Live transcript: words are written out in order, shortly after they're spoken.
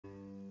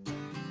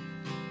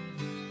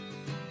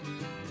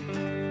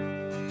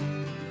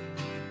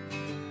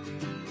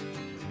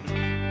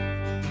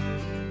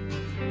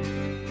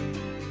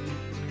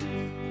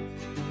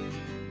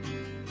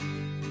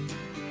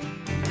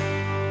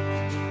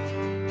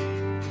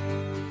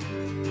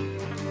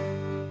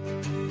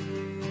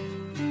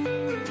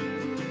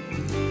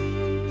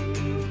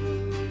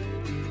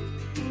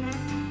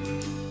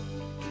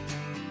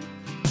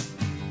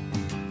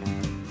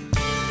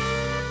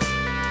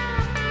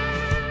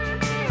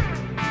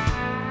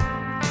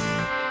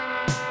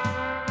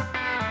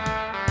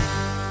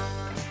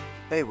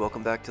Hey,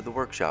 welcome back to the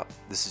workshop.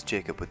 This is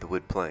Jacob with the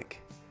Wood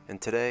Plank, and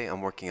today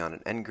I'm working on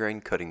an end grain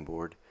cutting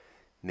board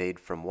made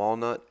from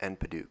walnut and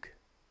Padauk.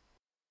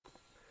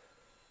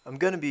 I'm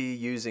going to be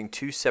using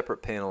two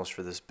separate panels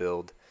for this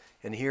build,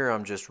 and here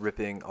I'm just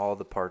ripping all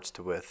the parts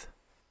to width.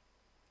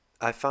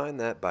 I find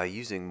that by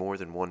using more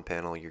than one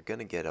panel you're going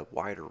to get a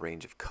wider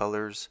range of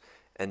colors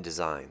and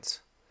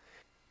designs.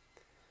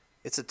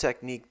 It's a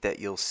technique that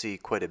you'll see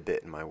quite a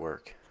bit in my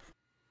work.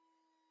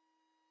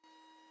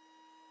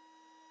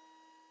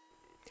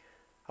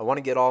 I want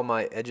to get all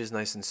my edges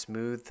nice and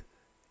smooth,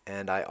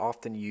 and I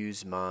often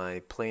use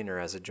my planer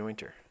as a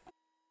jointer.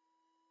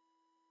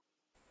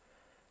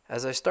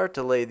 As I start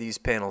to lay these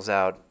panels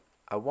out,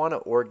 I want to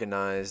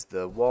organize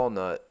the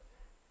walnut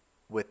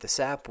with the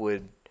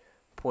sapwood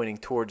pointing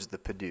towards the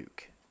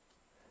Padauk.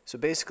 So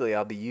basically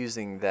I'll be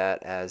using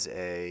that as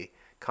a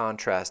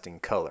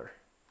contrasting color.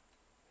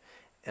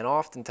 And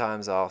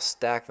oftentimes I'll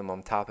stack them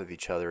on top of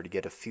each other to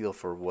get a feel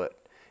for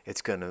what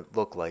it's going to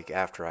look like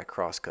after I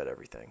cross-cut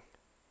everything.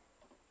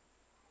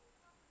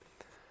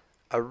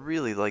 I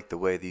really like the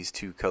way these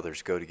two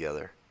colors go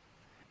together.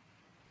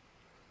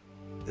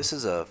 This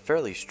is a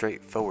fairly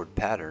straightforward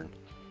pattern,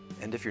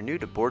 and if you're new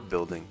to board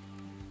building,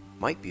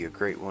 might be a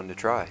great one to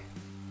try.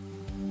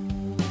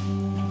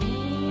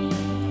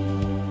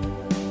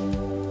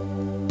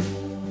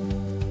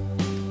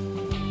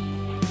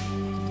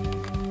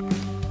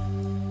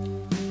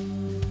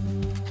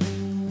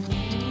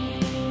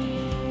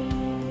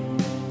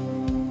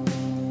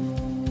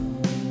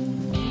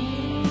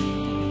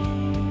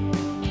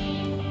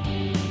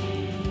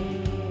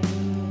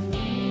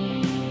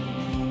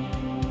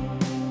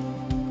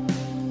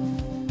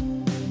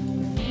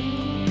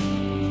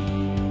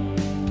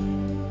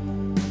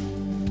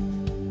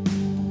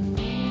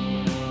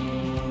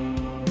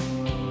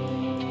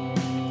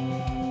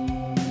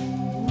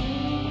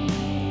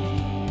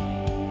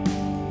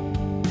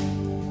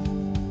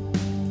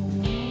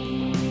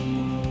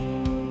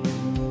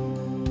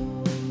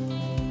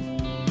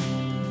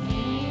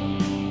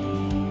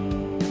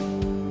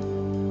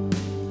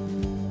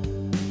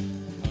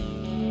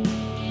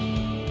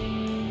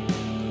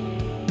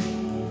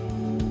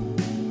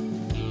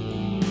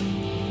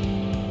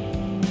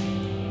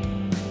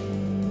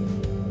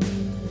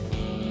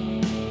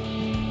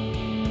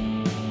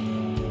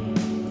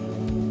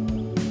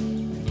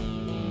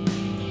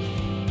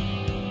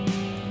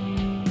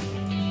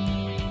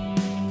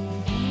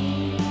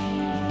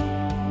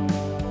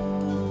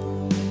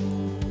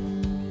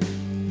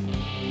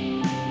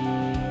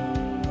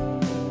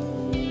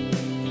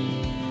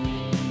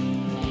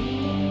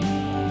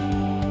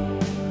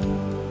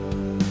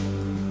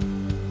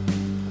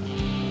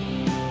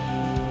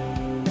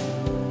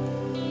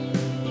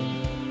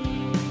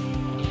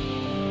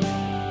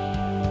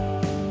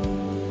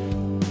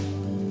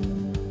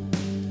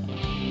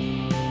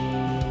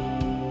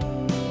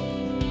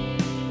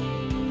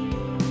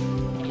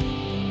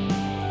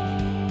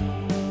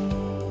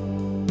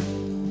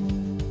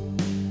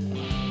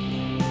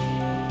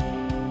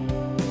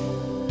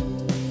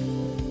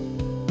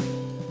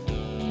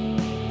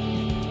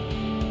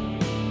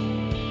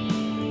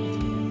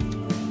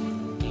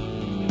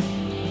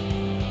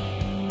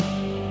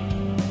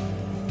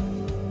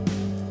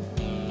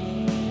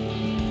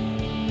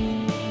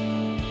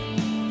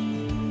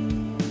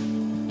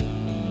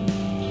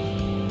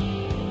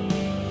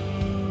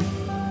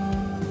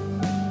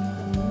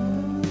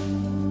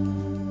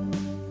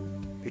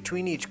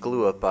 Between each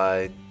glue up,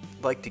 I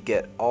like to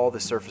get all the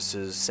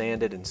surfaces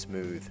sanded and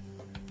smooth.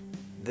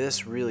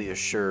 This really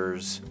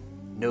assures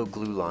no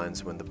glue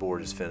lines when the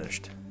board is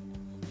finished.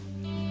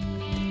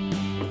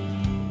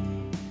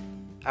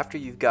 After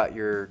you've got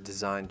your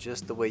design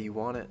just the way you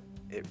want it,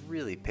 it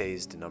really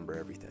pays to number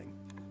everything.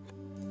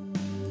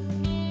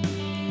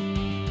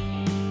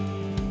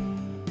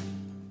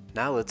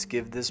 Now let's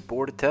give this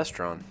board a test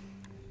run.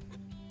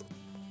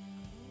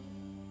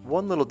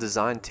 One little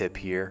design tip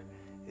here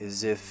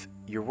is if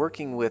you're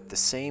working with the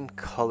same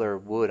color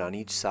wood on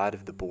each side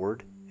of the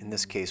board, in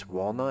this case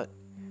walnut,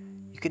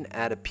 you can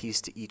add a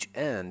piece to each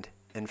end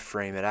and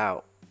frame it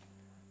out.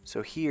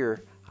 So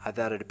here I've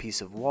added a piece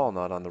of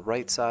walnut on the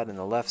right side and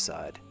the left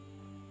side.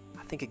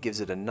 I think it gives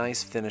it a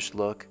nice finished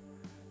look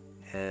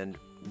and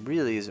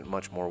really isn't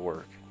much more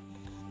work.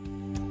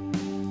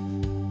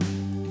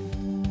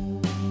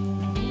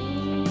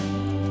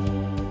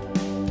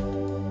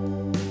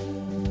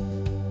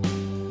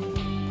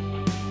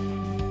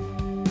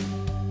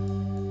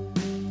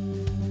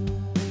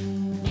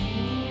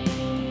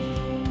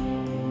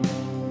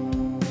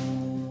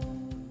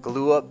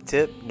 Glue up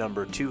tip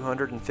number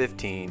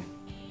 215,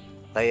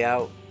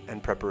 layout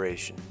and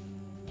preparation.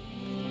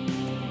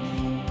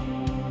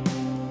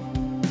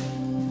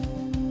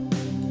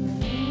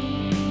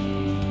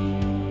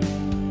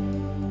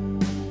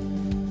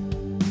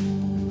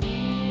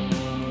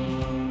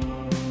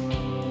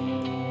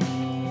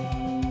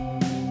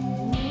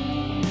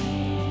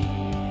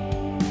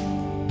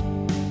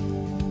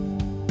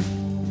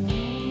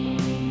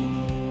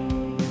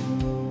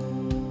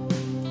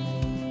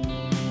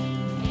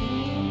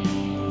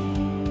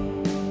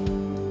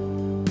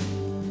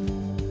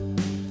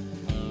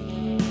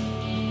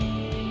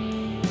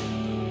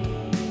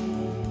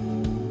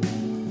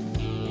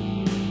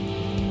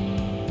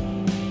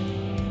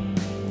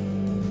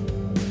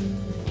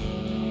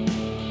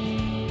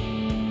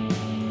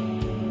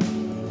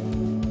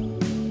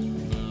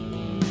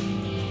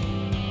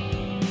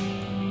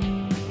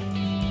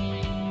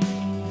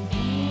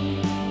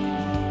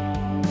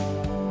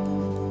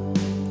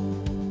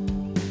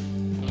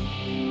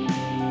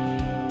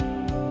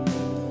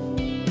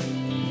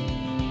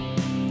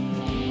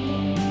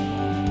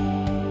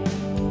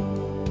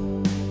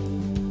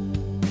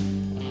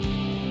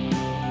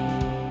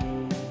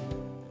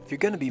 If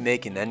you're going to be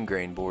making end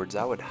grain boards,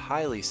 I would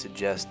highly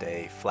suggest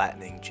a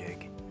flattening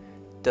jig.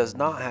 It does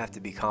not have to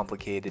be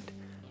complicated,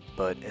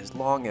 but as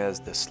long as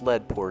the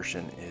sled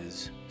portion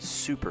is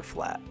super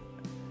flat.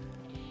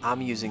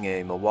 I'm using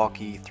a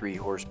Milwaukee 3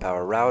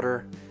 horsepower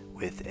router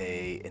with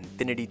a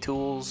Infinity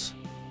Tools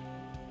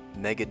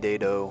Mega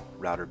Dado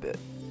router bit.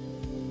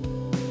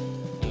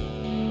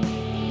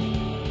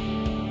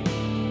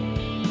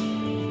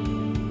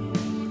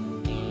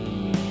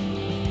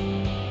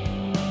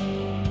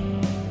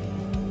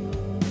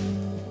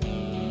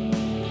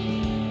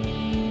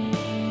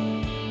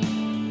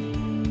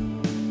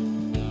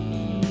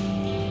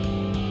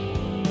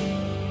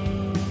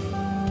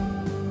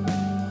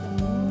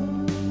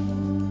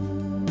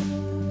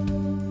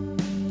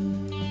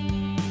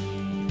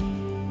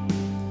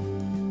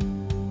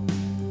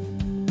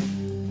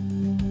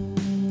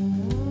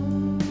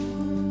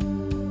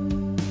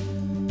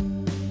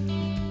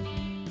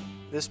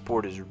 This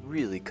board is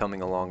really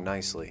coming along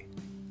nicely.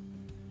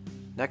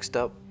 Next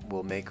up,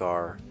 we'll make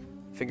our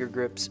finger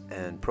grips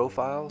and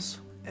profiles,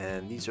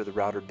 and these are the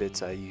router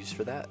bits I use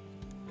for that.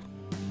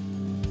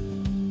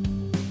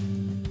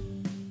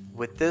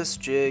 With this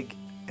jig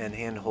and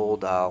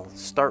handhold, I'll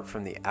start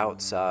from the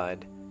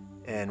outside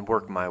and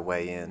work my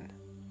way in.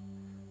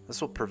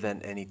 This will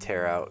prevent any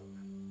tear out,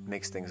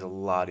 makes things a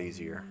lot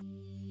easier.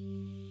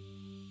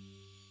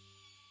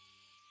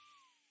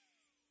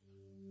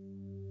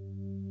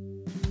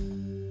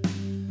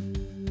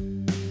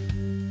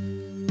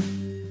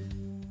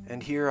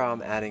 And here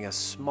I'm adding a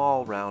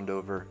small round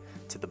over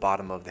to the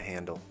bottom of the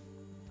handle.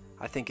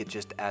 I think it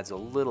just adds a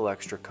little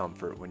extra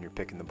comfort when you're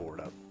picking the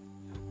board up.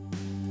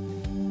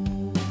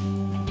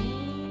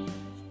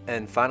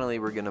 And finally,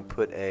 we're going to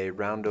put a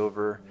round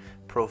over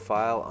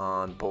profile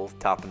on both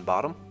top and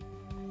bottom.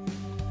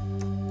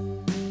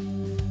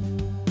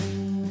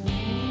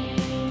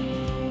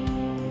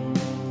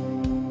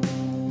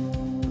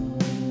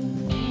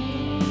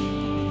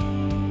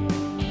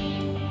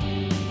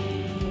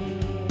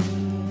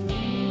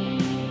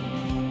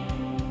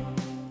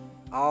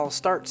 I'll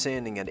start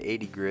sanding at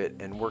 80 grit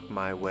and work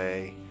my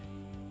way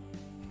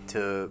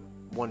to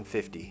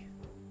 150.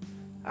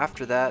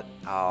 After that,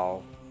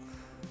 I'll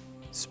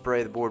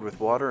spray the board with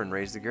water and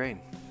raise the grain.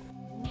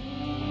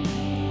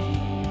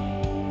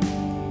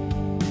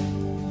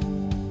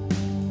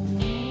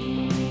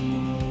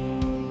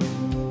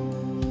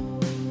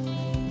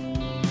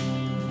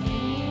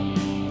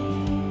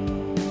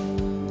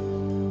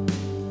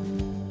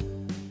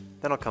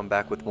 Then I'll come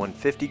back with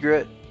 150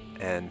 grit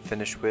and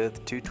finish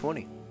with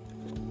 220.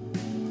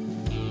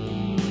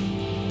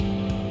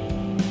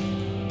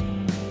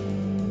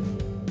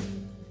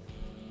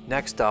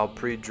 Next, I'll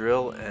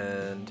pre-drill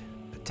and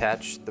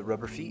attach the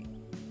rubber feet.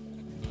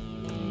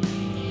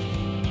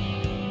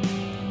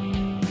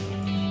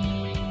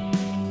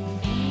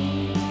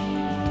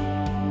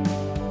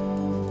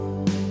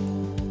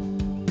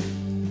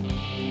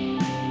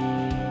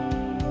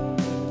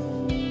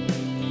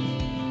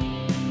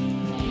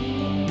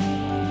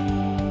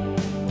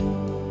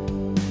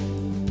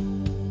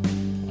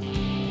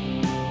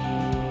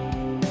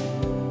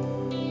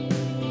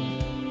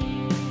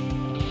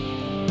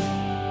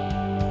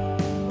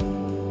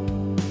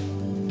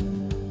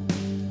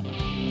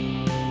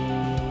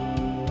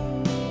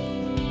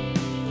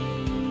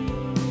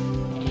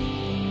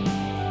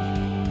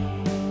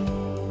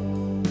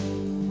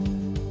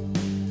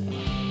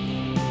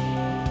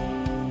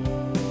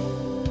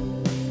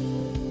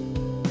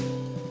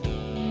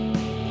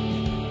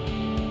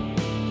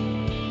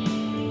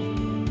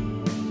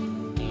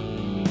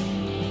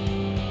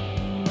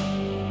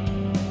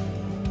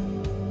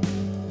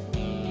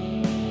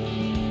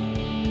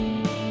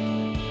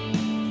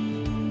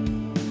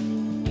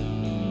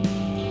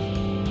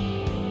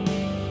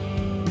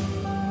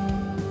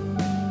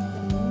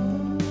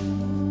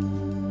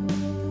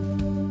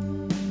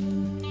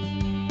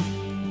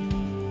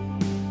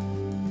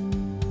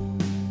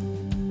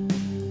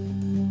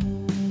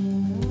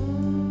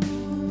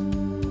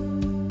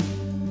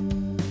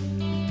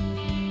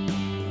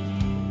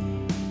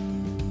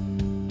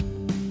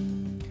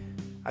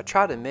 I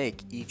try to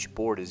make each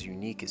board as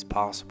unique as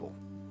possible,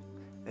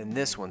 and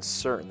this one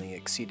certainly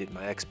exceeded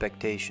my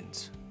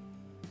expectations.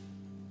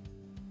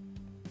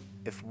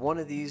 If one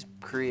of these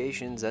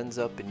creations ends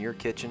up in your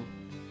kitchen,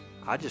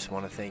 I just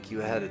want to thank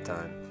you ahead of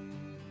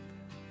time.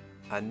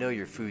 I know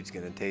your food's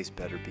going to taste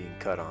better being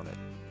cut on it.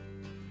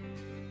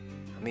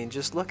 I mean,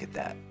 just look at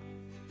that.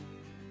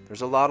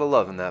 There's a lot of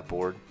love in that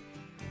board.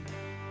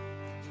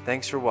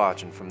 Thanks for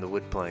watching from the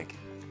wood plank.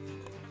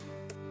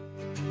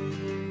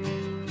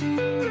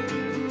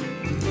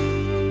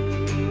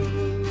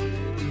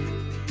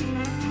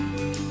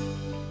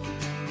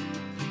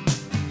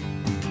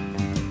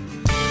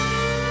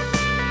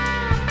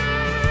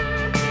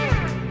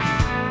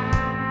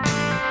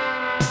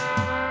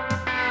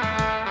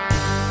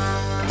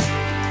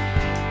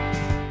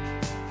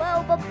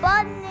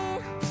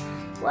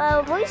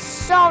 Well, we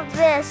solved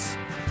this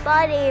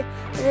body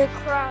with a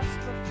cross.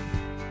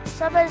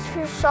 Some of us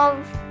who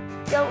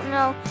don't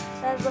know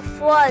the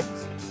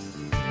floods